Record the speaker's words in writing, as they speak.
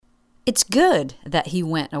It's good that he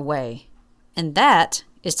went away. And that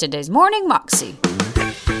is today's Morning Moxie.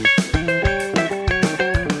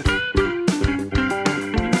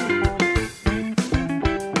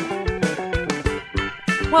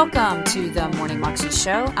 Welcome to the Morning Moxie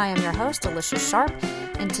Show. I am your host, Alicia Sharp,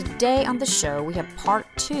 and today on the show we have part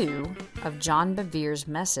 2 of John Bevere's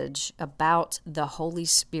message about the Holy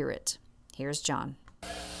Spirit. Here's John.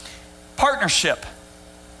 Partnership.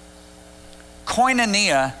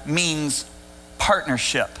 Koinonia means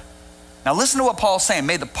partnership. Now listen to what Paul's saying.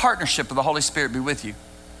 May the partnership of the Holy Spirit be with you.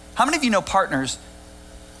 How many of you know partners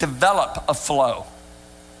develop a flow?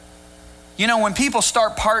 You know, when people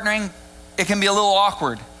start partnering, it can be a little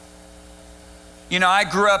awkward. You know, I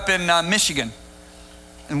grew up in Michigan,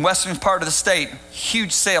 in western part of the state,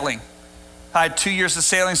 huge sailing. I had 2 years of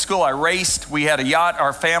sailing school. I raced. We had a yacht,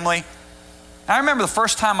 our family. I remember the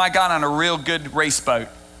first time I got on a real good race boat.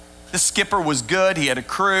 The skipper was good. He had a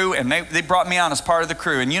crew, and they brought me on as part of the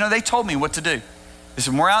crew. And you know, they told me what to do. They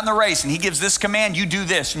said, when we're out in the race, and he gives this command, you do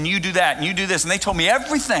this, and you do that, and you do this. And they told me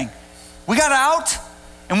everything. We got out,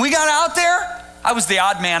 and we got out there. I was the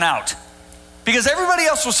odd man out. Because everybody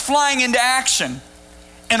else was flying into action,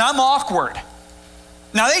 and I'm awkward.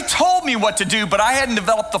 Now, they told me what to do, but I hadn't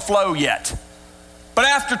developed the flow yet. But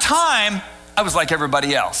after time, I was like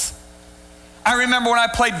everybody else. I remember when I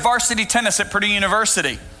played varsity tennis at Purdue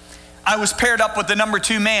University, I was paired up with the number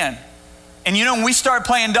 2 man. And you know, when we started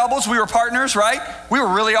playing doubles, we were partners, right? We were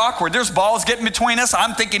really awkward. There's balls getting between us.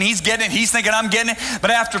 I'm thinking he's getting it. He's thinking I'm getting it. But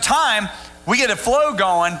after time, we get a flow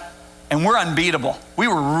going, and we're unbeatable. We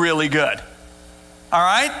were really good. All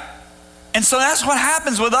right? And so that's what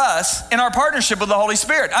happens with us in our partnership with the Holy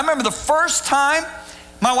Spirit. I remember the first time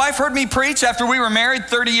my wife heard me preach after we were married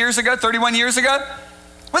 31 years ago.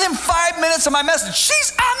 Within 5 minutes of my message,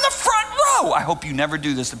 she's on the front row. I hope you never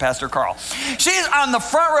do this to Pastor Carl. She's on the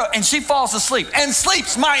front row and she falls asleep and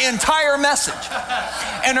sleeps my entire message.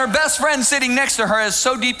 And her best friend sitting next to her is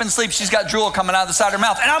so deep in sleep, she's got drool coming out of the side of her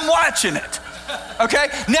mouth. And I'm watching it. Okay?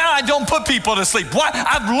 Now I don't put people to sleep. Why?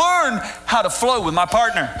 I've learned how to flow with my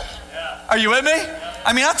partner. Are you with me?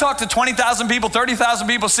 I mean, I talk to 20,000 people, 30,000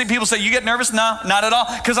 people. See people say, you get nervous? No, not at all.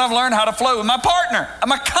 Because I've learned how to flow with my partner. And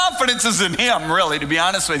my confidence is in him, really, to be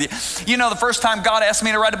honest with you. You know, the first time God asked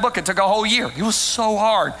me to write a book, it took a whole year. It was so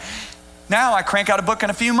hard. Now I crank out a book in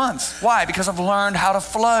a few months. Why? Because I've learned how to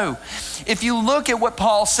flow. If you look at what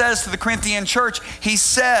Paul says to the Corinthian church, he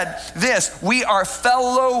said this, we are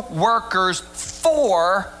fellow workers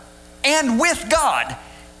for and with God.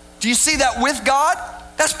 Do you see that with God?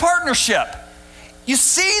 That's partnership. You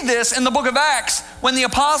see this in the book of Acts when the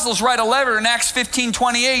apostles write a letter in Acts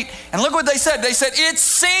 15:28. And look what they said. They said, it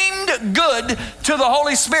seemed good to the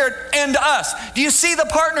Holy Spirit and to us. Do you see the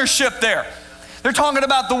partnership there? They're talking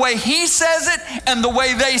about the way he says it and the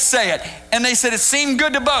way they say it. And they said it seemed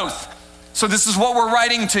good to both. So this is what we're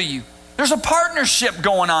writing to you. There's a partnership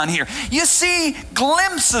going on here. You see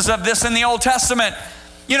glimpses of this in the Old Testament.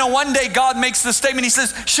 You know, one day God makes this statement. He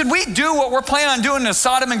says, should we do what we're planning on doing to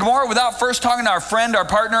Sodom and Gomorrah without first talking to our friend, our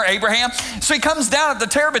partner, Abraham? So he comes down at the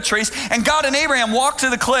terebinth trees, and God and Abraham walk to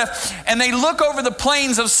the cliff, and they look over the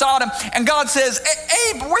plains of Sodom, and God says,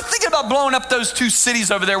 Abe, we're thinking about blowing up those 2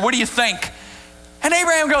 cities over there. What do you think? And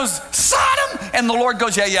Abraham goes, Sodom? And the Lord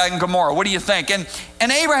goes, yeah, and Gomorrah. What do you think? And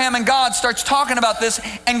Abraham and God starts talking about this,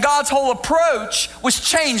 and God's whole approach was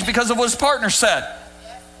changed because of what his partner said.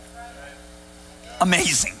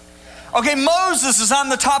 Amazing. Okay, Moses is on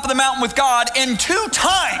the top of the mountain with God, and 2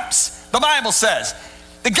 times, the Bible says,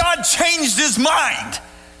 that God changed his mind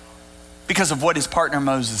because of what his partner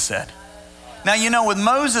Moses said. Now, you know, with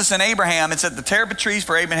Moses and Abraham, it's at the terebinth trees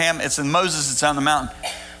for Abraham, it's in Moses, it's on the mountain.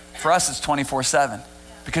 For us, it's 24/7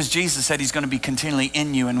 because Jesus said he's going to be continually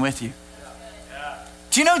in you and with you.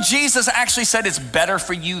 Do you know Jesus actually said it's better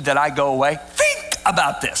for you that I go away? Think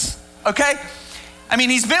about this, okay? I mean,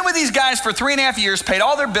 he's been with these guys for 3.5 years, paid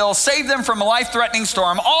all their bills, saved them from a life-threatening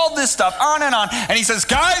storm, all this stuff, on and on. And he says,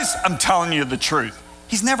 guys, I'm telling you the truth.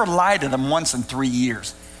 He's never lied to them once in 3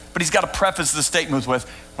 years. But he's got to preface the statement with,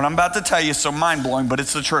 what I'm about to tell you is so mind-blowing, but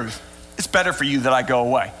it's the truth. It's better for you that I go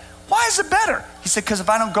away. Why is it better? He said, because if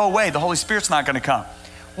I don't go away, the Holy Spirit's not going to come.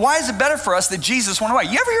 Why is it better for us that Jesus went away?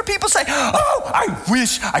 You ever hear people say, oh, I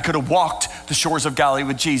wish I could have walked the shores of Galilee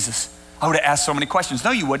with Jesus. I would have asked so many questions.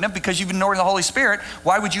 No, you wouldn't have, because you've ignored the Holy Spirit.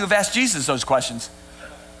 Why would you have asked Jesus those questions?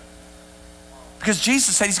 Because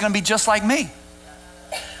Jesus said he's going to be just like me.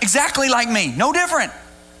 Exactly like me, no different.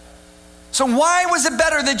 So why was it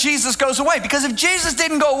better that Jesus goes away? Because if Jesus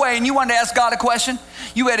didn't go away and you wanted to ask God a question,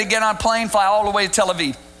 you had to get on a plane, fly all the way to Tel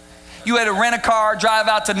Aviv. You had to rent a car, drive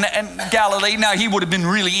out to Galilee. Now, he would have been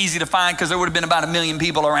really easy to find because there would have been about 1 million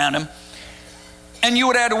people around him. And you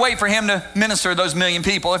would have to wait for him to minister to those million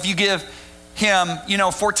people. If you give him,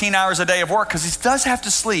 14 hours a day of work, because he does have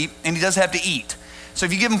to sleep and he does have to eat. So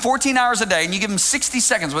if you give him 14 hours a day and you give him 60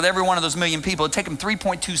 seconds with every one of those million people, it'd take him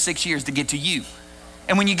 3.26 years to get to you.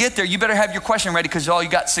 And when you get there, you better have your question ready because all you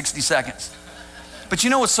got 60 seconds. But you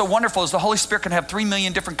know what's so wonderful is the Holy Spirit can have 3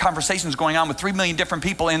 million different conversations going on with 3 million different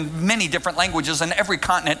people in many different languages in every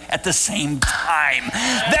continent at the same time.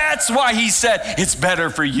 That's why he said, it's better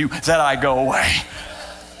for you that I go away.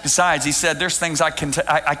 Besides, he said, there's things I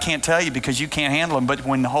can't tell you because you can't handle them, but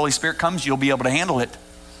when the Holy Spirit comes, you'll be able to handle it.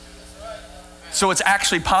 So it's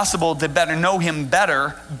actually possible to better know him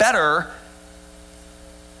better,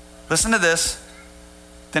 listen to this,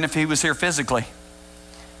 than if he was here physically.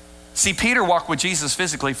 See, Peter walked with Jesus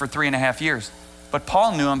physically for 3.5 years, but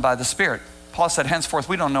Paul knew him by the Spirit. Paul said, henceforth,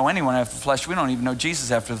 we don't know anyone after the flesh. We don't even know Jesus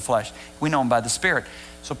after the flesh. We know him by the Spirit.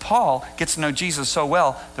 So Paul gets to know Jesus so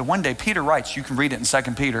well that one day Peter writes, you can read it in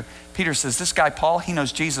 2 Peter. Peter says, this guy Paul, he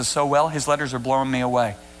knows Jesus so well, his letters are blowing me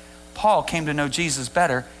away. Paul came to know Jesus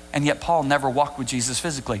better, and yet Paul never walked with Jesus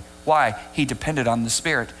physically. Why? He depended on the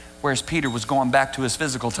Spirit, whereas Peter was going back to his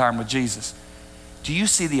physical time with Jesus. Do you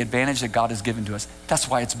see the advantage that God has given to us? That's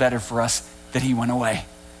why it's better for us that he went away.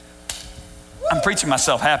 I'm preaching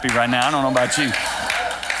myself happy right now. I don't know about you.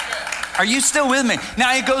 Are you still with me?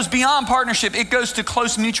 Now it goes beyond partnership. It goes to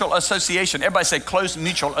close mutual association. Everybody say close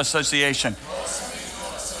mutual association.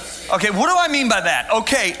 Okay, what do I mean by that?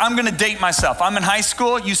 Okay, I'm going to date myself. I'm in high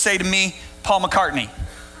school. You say to me, Paul McCartney.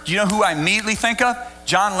 Do you know who I immediately think of?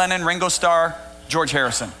 John Lennon, Ringo Starr, George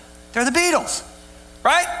Harrison. They're the Beatles,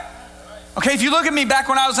 right? Okay, if you look at me back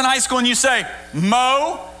when I was in high school and you say,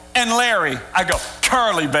 Mo and Larry, I go,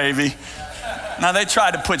 Curly, baby. Now, they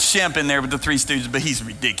tried to put Shemp in there with the Three Stooges, but he's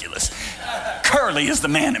ridiculous. Curly is the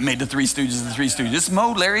man that made the Three Stooges the Three Stooges. It's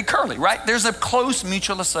Mo, Larry, Curly, right? There's a close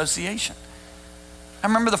mutual association. I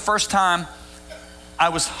remember the first time I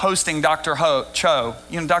was hosting Dr. Cho.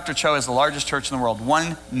 Dr. Cho is the largest church in the world,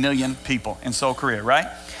 1 million people in Seoul, Korea, right?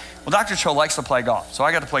 Well, Dr. Cho likes to play golf, so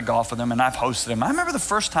I got to play golf with him, and I've hosted him. I remember the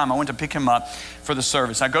first time I went to pick him up for the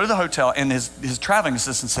service. I go to the hotel, and his traveling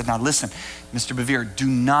assistant said, now listen, Mr. Bevere, do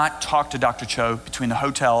not talk to Dr. Cho between the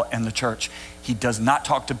hotel and the church. He does not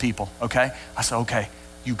talk to people, okay? I said, okay,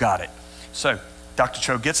 you got it. So Dr.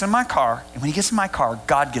 Cho gets in my car, and when he gets in my car,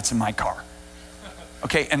 God gets in my car.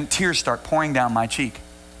 Okay, and tears start pouring down my cheek.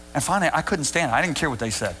 And finally, I couldn't stand it. I didn't care what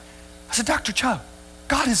they said. I said, Dr. Cho,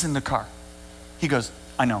 God is in the car. He goes,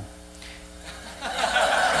 I know.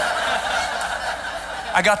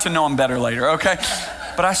 I got to know him better later, okay?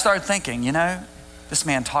 But I started thinking, this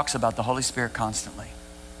man talks about the Holy Spirit constantly.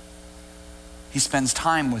 He spends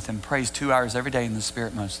time with him, prays 2 hours every day in the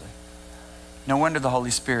Spirit mostly. No wonder the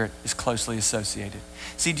Holy Spirit is closely associated.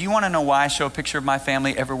 See, do you want to know why I show a picture of my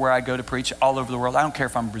family everywhere I go to preach all over the world? I don't care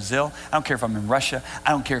if I'm in Brazil. I don't care if I'm in Russia.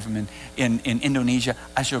 I don't care if I'm in Indonesia.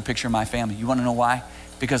 I show a picture of my family. You want to know why?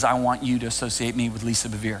 Because I want you to associate me with Lisa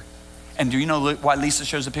Bevere. And do you know why Lisa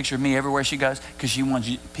shows a picture of me everywhere she goes? Because she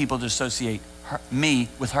wants people to associate me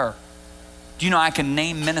with her. Do you know I can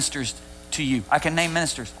name ministers to you? I can name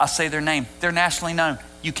ministers. I'll say their name. They're nationally known.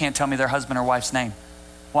 You can't tell me their husband or wife's name.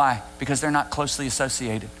 Why? Because they're not closely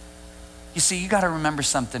associated. You see, you got to remember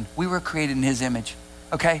something. We were created in his image,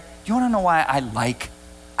 okay? Do you want to know why I like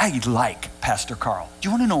Pastor Carl? Do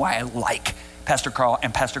you want to know why I like Pastor Carl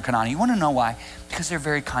and Pastor Kanani? You want to know why? Because they're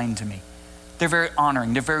very kind to me. They're very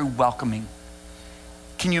honoring. They're very welcoming.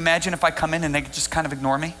 Can you imagine if I come in and they just kind of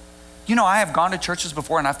ignore me? I have gone to churches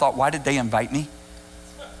before and I thought, why did they invite me?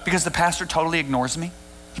 Because the pastor totally ignores me.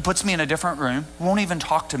 He puts me in a different room, won't even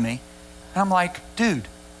talk to me. And I'm like, dude,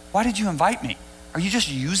 why did you invite me? Are you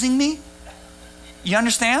just using me? You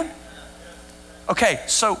understand? Okay,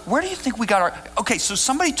 so where do you think we got our, so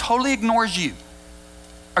somebody totally ignores you.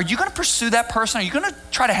 Are you going to pursue that person? Are you going to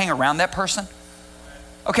try to hang around that person?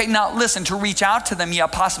 Okay, now listen, to reach out to them, yeah,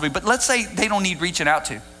 possibly. But let's say they don't need reaching out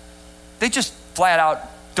to. They just flat out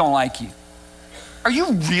don't like you. Are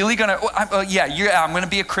you really going to, I'm going to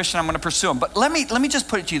be a Christian, I'm going to pursue them. But let me just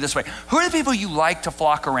put it to you this way. Who are the people you like to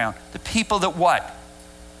flock around? The people that what?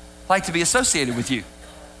 Like to be associated with you,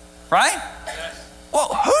 right? Well,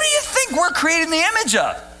 who do you think we're creating the image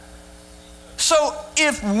of? So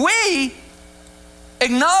if we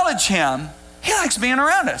acknowledge him, he likes being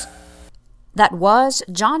around us. That was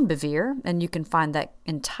John Bevere, and you can find that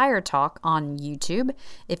entire talk on YouTube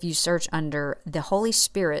if you search under The Holy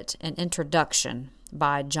Spirit, an Introduction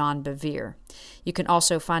by John Bevere. You can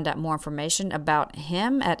also find out more information about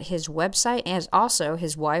him at his website and also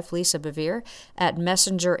his wife, Lisa Bevere, at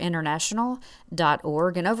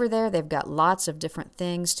messengerinternational.org. And over there, they've got lots of different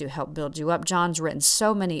things to help build you up. John's written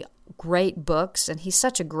so many great books, and he's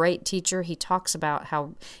such a great teacher. He talks about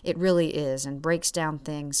how it really is and breaks down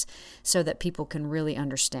things so that people can really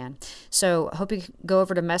understand. So I hope you go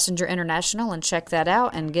over to Messenger International and check that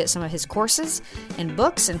out and get some of his courses and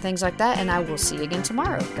books and things like that, and I will see you again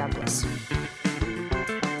tomorrow. God bless.